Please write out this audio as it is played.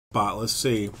spot. Let's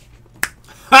see.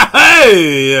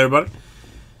 Hey, everybody.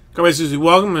 Carbide Susie,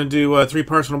 welcome. I'm going to do 3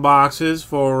 personal boxes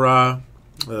for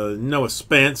Noah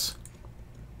Spence.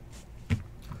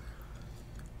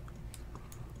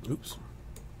 Oops.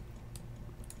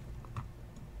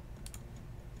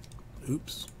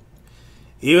 Oops.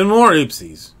 Even more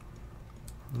oopsies.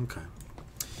 Okay.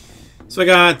 So I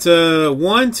got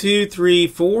 1, 2, 3,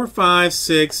 4, 5,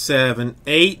 6, 7,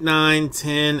 8, 9,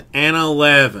 10, and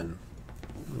 11.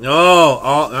 Oh,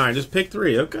 all right. Just pick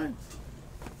 3. Okay.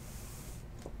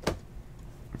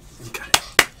 Okay.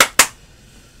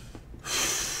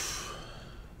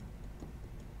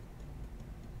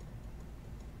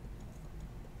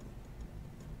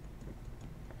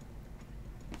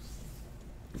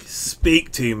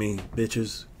 Speak to me,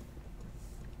 bitches.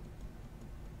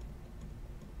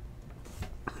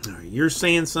 All right, you're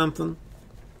saying something.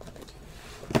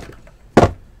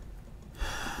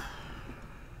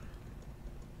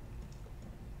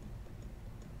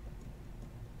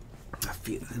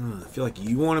 I don't know, I feel like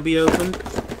you want to be opened.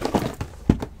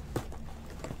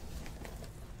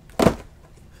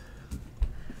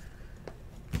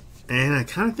 And I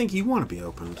kind of think you want to be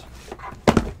opened.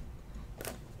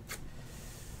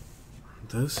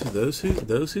 Those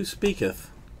who speaketh.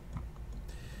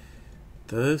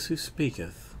 Those who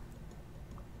speaketh.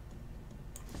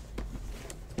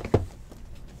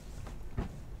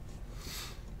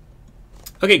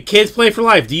 Okay, kids play for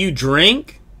life. Do you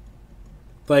drink?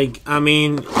 Like, I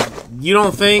mean, you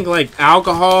don't think, like,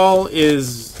 alcohol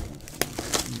is,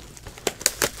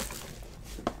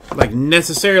 like,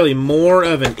 necessarily more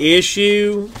of an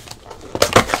issue?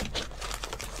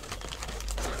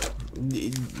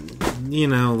 You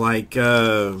know, like,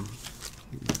 you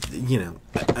know,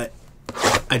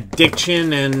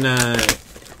 addiction and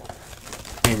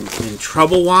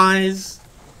trouble-wise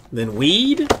than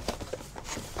weed?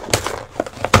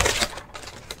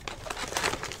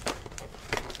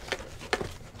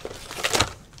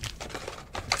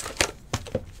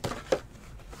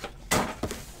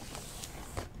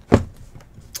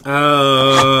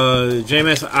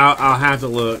 JMS, I'll have to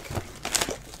look.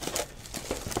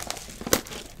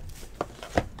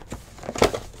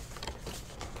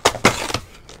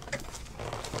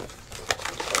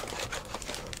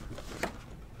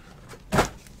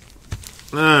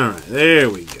 Alright, there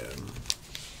we go.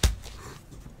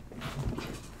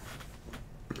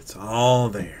 It's all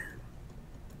there.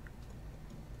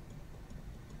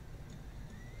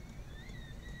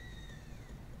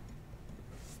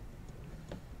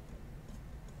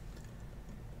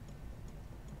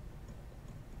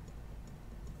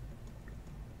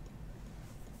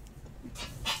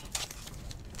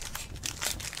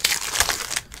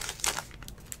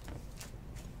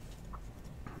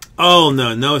 Oh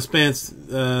no, Noah Spence.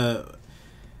 That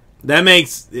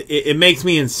makes it makes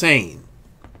me insane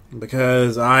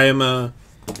because I'm a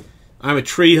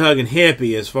tree hugging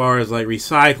hippie as far as like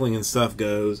recycling and stuff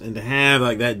goes, and to have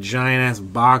like that giant ass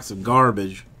box of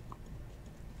garbage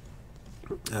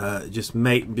just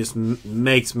makes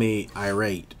me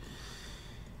irate.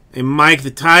 A Mike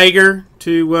the Tiger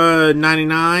to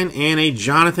 99 and a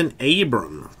Jonathan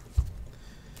Abram,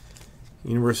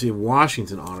 University of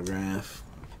Washington autograph.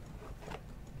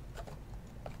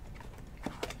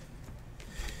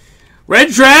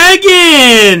 Red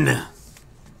Dragon!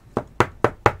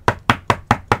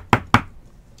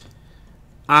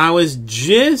 I was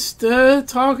just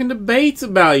talking to Bates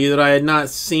about you, that I had not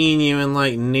seen you in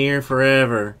like near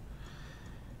forever.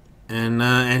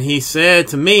 And he said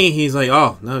to me, he's like,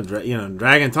 oh, no, you know,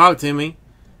 Dragon talked to me.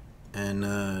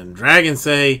 And Dragon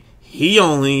say he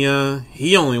only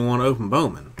want open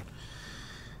Bowman.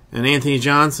 And Anthony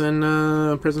Johnson,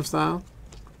 Prizm style.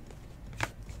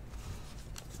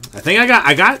 I think I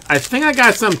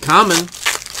got some coming.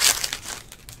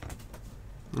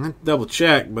 I have to double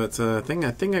check, but I think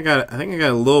I got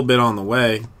a little bit on the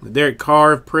way. The Derek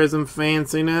Carr Prizm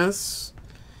fanciness,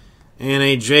 and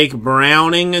a Jake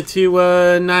Browning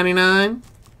to 99.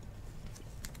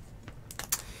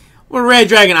 Well, Red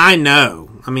Dragon, I know.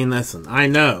 I mean, listen, I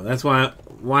know. That's why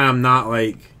I'm not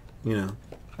like, you know,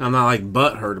 I'm not like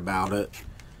butthurt about it.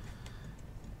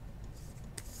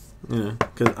 You know,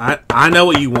 because I know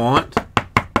what you want.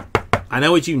 I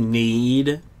know what you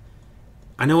need.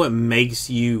 I know what makes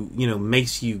you, you know,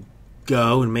 makes you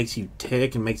go and makes you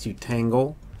tick and makes you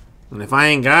tingle. And if I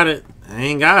ain't got it, I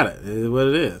ain't got it. It is what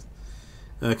it is.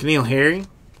 Keneal Harry.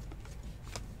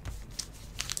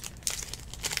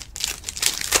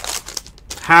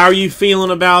 How are you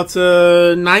feeling about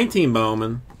 19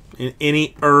 Bowman?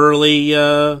 Any early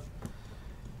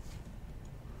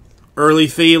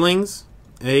feelings?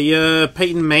 A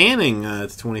Peyton Manning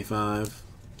to 25.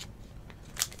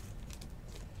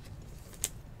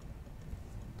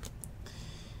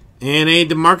 And a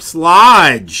DeMarcus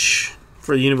Lodge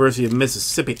for the University of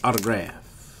Mississippi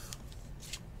autograph.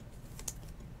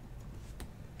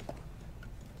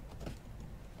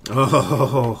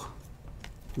 Oh,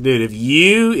 dude, if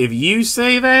you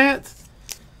say that,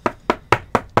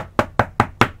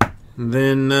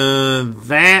 then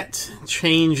that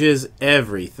changes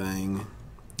everything.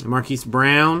 Marquise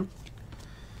Brown.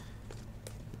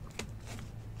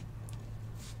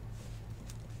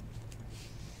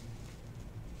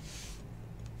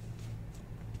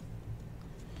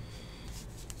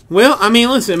 Well, I mean,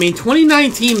 listen,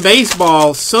 2019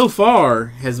 baseball so far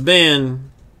has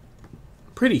been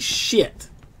pretty shit.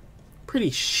 Pretty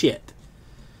shit.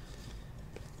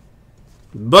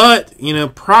 But, you know,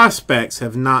 prospects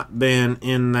have not been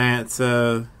in that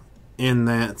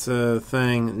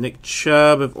thing. Nick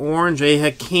Chubb of Orange, a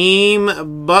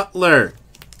Hakeem Butler.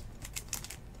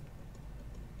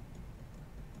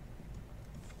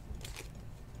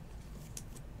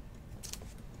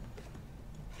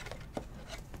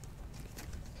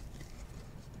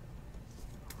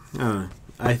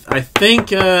 I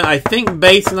think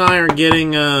Bates and I are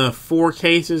getting 4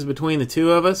 cases between the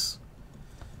two of us.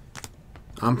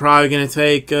 I'm probably gonna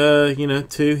take 2.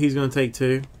 He's gonna take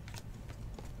 2.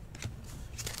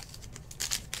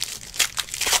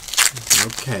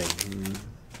 Okay.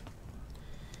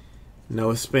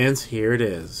 Noah Spence, here it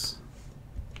is.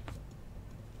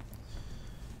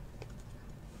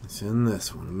 It's in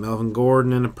this one. Melvin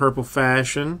Gordon in a purple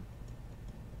fashion.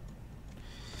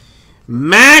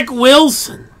 Mac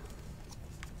Wilson.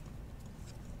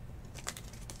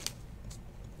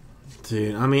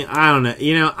 Dude, I don't know.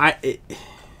 You know, I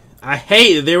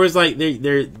hate it. There was like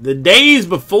the days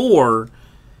before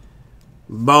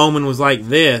Bowman was like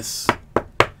this.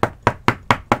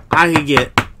 I could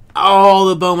get all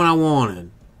the Bowman I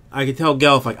wanted. I could tell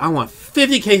Gelf, like, I want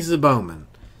 50 cases of Bowman.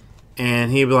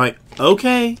 And he'd be like,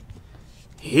 okay,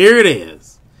 here it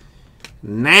is.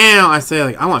 Now I say,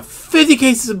 like, I want 50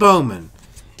 cases of Bowman.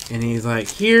 And he's like,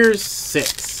 here's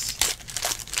 6.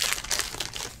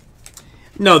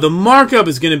 No, the markup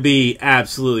is going to be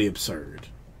absolutely absurd.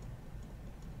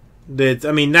 That's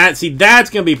going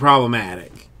to be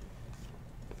problematic.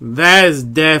 That is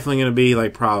definitely going to be,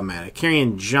 like, problematic.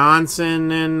 Kerryon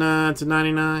Johnson in to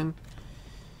 99.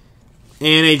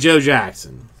 And a Joe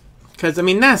Jackson. Because,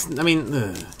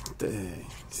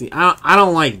 see, I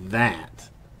don't like that.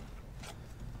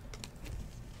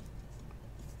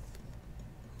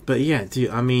 But yeah,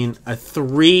 dude, a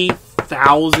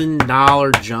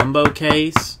 $3,000 jumbo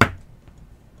case.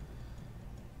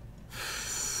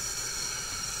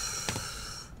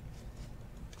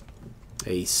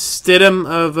 A Stidham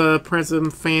of Prizm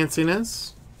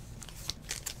fanciness.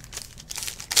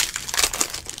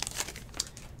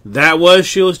 That was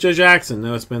Shoeless Joe Jackson.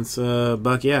 No expense,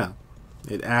 Buck. Yeah,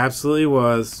 it absolutely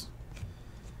was.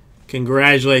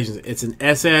 Congratulations! It's an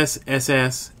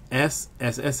SSSS.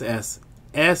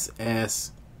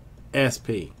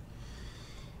 SSSP.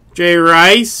 Jay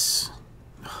Rice.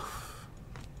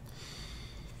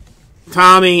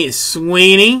 Tommy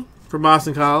Sweeney for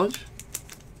Boston College.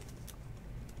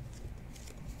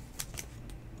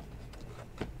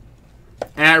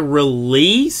 At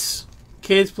release,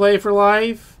 Kids Play for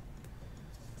Life.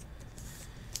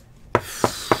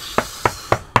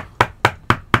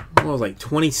 What was like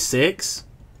 26?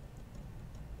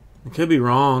 I could be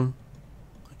wrong.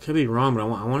 Could be wrong, but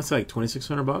I want to say like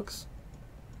 $2,600.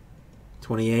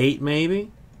 28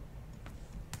 maybe.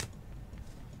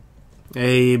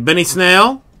 A Benny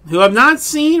Snell, who I've not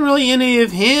seen really any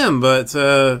of him, but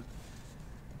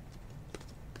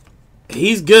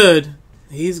he's good.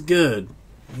 He's good.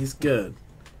 He's good.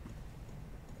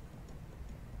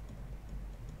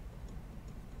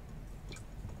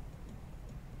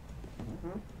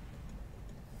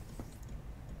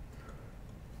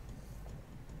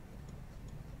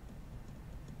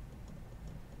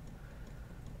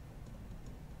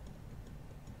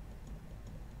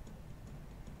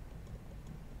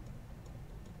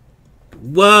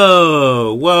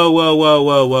 Whoa, whoa, whoa, whoa,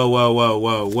 whoa, whoa, whoa, whoa,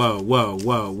 whoa, whoa, whoa,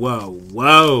 whoa, whoa,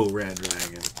 whoa, Red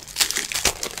Dragon.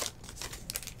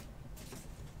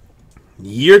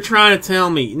 You're trying to tell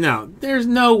me, no, there's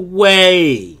no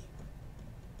way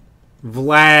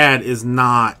Vlad is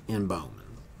not in Bowman.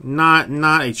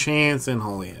 Not a chance in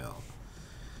holy hell.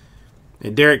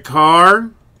 And Derek Carr,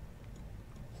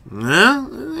 no,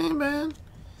 that ain't bad.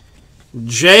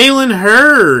 Jalen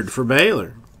Hurd for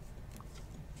Baylor.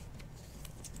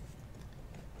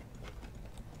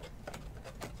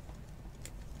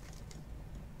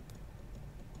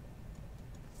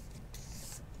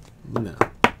 No.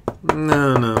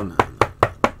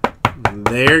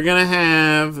 they're gonna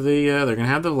have the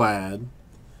Vlad.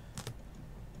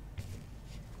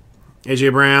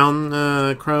 AJ Brown,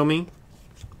 Chromie.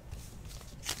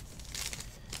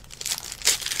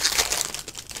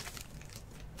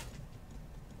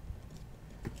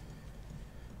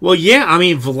 Well, yeah, I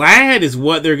mean, Vlad is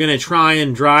what they're going to try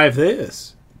and drive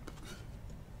this.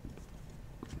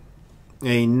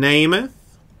 A Namath.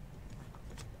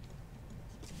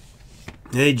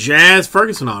 A Jazz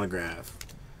Ferguson autograph.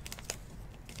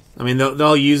 I mean,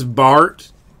 they'll use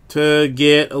Bart to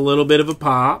get a little bit of a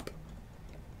pop.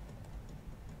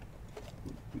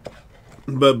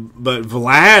 But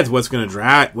Vlad's what's going to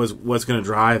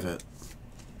drive it.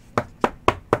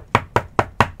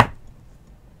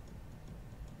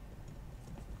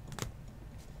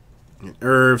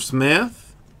 Irv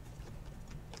Smith.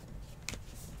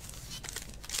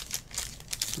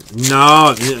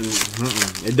 No,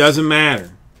 it doesn't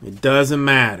matter. It doesn't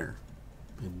matter.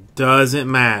 It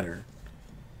doesn't matter.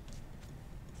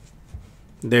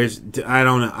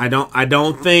 I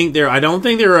don't think there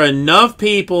are enough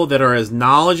people that are as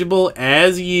knowledgeable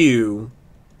as you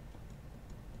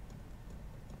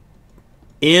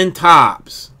in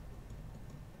Topps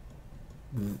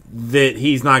that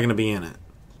he's not going to be in it.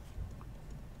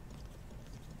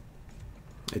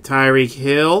 A Tyreek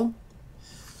Hill.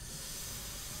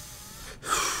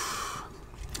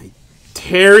 A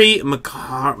Terry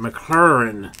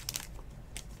McLaurin.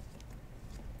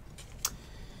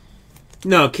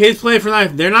 No, Kids Play for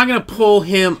Life. They're not going to pull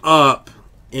him up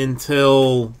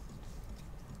until,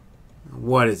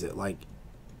 what is it, like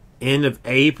end of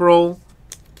April?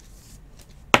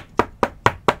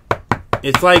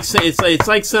 It's like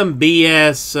some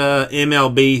BS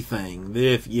MLB thing.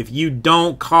 If you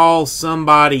don't call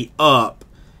somebody up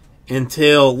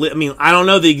until, I mean, I don't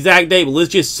know the exact date, but let's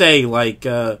just say like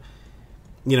April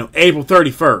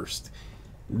 31st,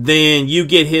 then you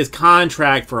get his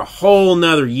contract for a whole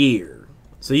nother year.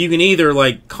 So you can either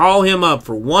like call him up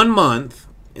for 1 month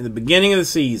in the beginning of the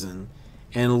season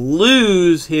and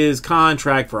lose his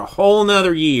contract for a whole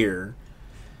nother year,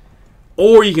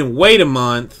 or you can wait a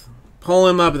month, pull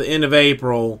him up at the end of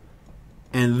April,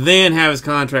 and then have his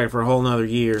contract for a whole nother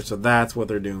year. So that's what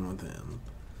they're doing with him.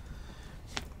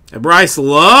 A Bryce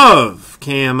Love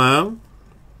camo.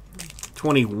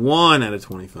 21 out of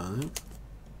 25.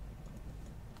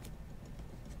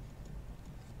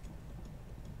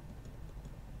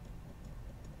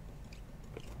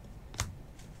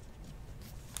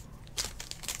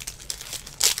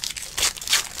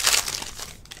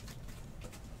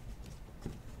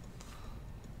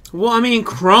 Well, I mean,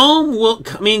 Chrome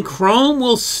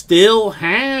will still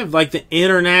have like the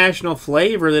international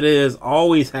flavor that it has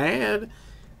always had.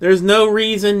 There's no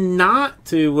reason not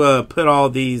to put all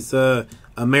these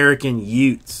American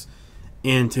Utes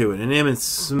into it. And Emmitt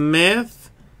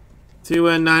Smith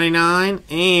to 99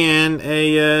 and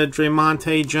a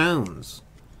Dramonte Jones.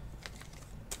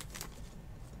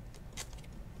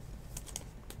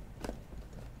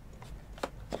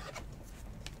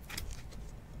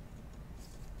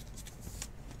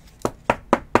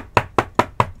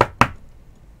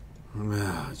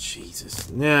 Oh,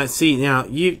 Jesus. Yeah, see, now,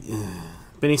 you...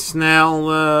 Benny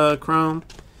Snell, Chrome.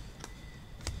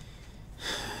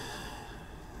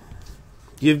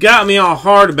 You've got me all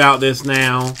hard about this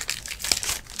now.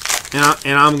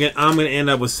 And I'm gonna end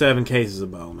up with 7 cases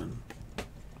of Bowman.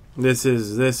 This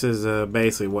is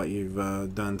basically what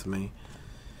you've done to me.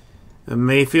 A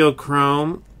Mayfield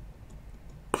Chrome.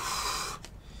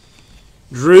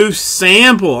 Drew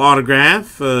Sample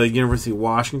autograph, University of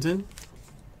Washington.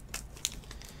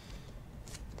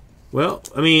 Well,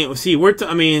 I mean, see, we're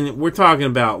talking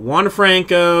about Wander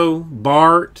Franco,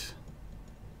 Bart.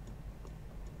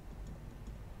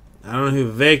 I don't know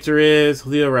who Victor is.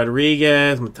 Julio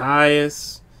Rodriguez,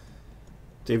 Matthias,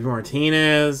 JP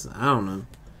Martinez. I don't know.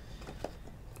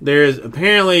 There's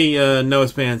apparently no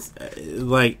expense,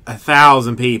 like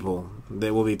 1,000 people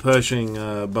that will be pushing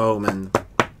Bowman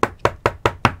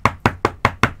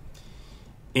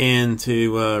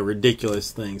into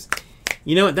ridiculous things.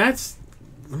 You know what? That's.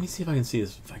 Let me see if I can see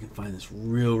this. If I can find this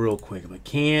real quick. If I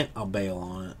can't, I'll bail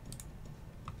on it.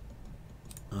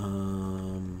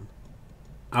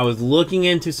 I was looking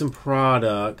into some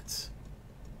products,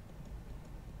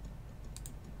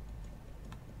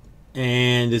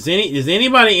 and is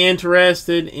anybody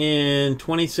interested in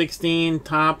 2016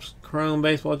 Topps Chrome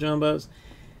Baseball Jumbos?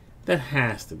 That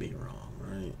has to be wrong,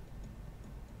 right?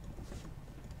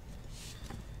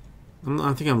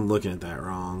 I think I'm looking at that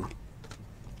wrong.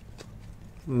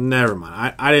 Never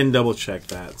mind. I didn't double check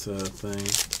that thing.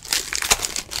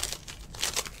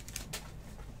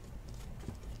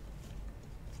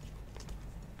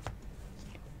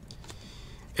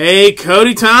 A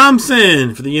Cody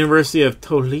Thompson for the University of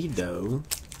Toledo.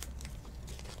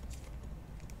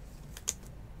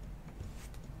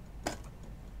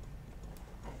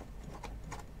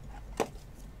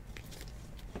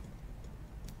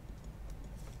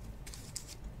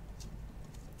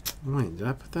 Wait, did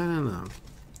I put that in?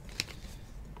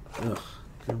 Ugg,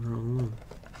 good wrong one.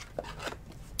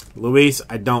 Luis,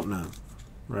 I don't know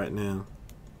right now.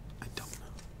 I don't know.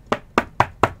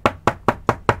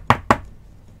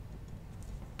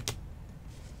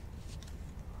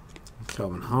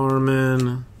 Kelvin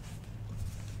Harmon.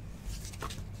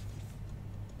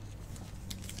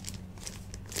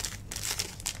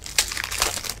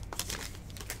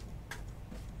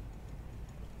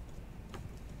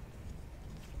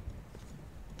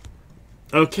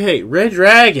 Okay, Red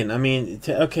Dragon. I mean,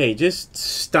 okay, just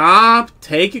stop.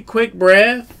 Take a quick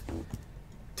breath.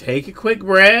 Take a quick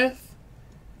breath.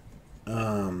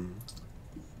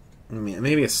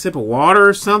 Maybe a sip of water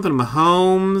or something.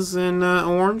 Mahomes and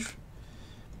orange.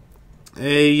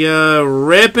 A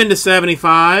rip into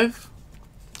 75.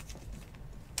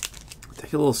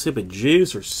 Take a little sip of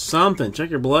juice or something. Check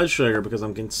your blood sugar because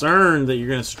I'm concerned that you're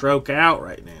going to stroke out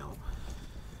right now.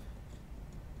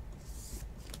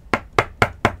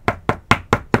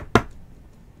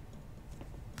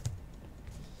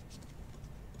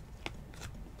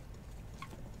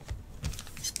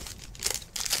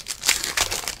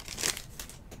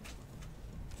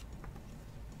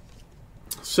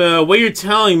 So what you're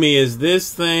telling me is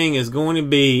this thing is going to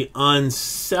be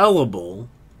unsellable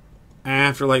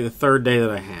after like the third day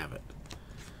that I have it.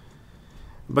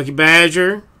 Bucky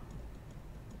Badger.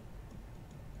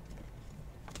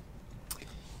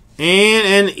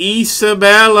 And an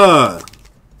Isabella.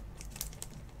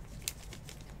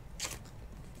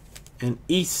 An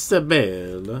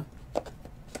Isabella.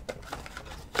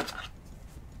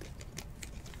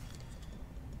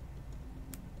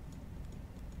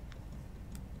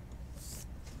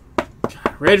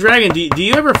 Red Dragon, do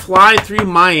you ever fly through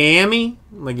Miami?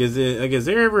 Like, is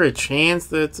there ever a chance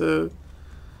that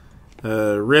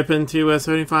rip into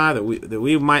S75 that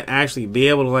we might actually be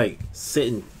able to like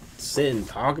sit and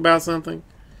talk about something?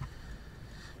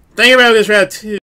 Think about this route too.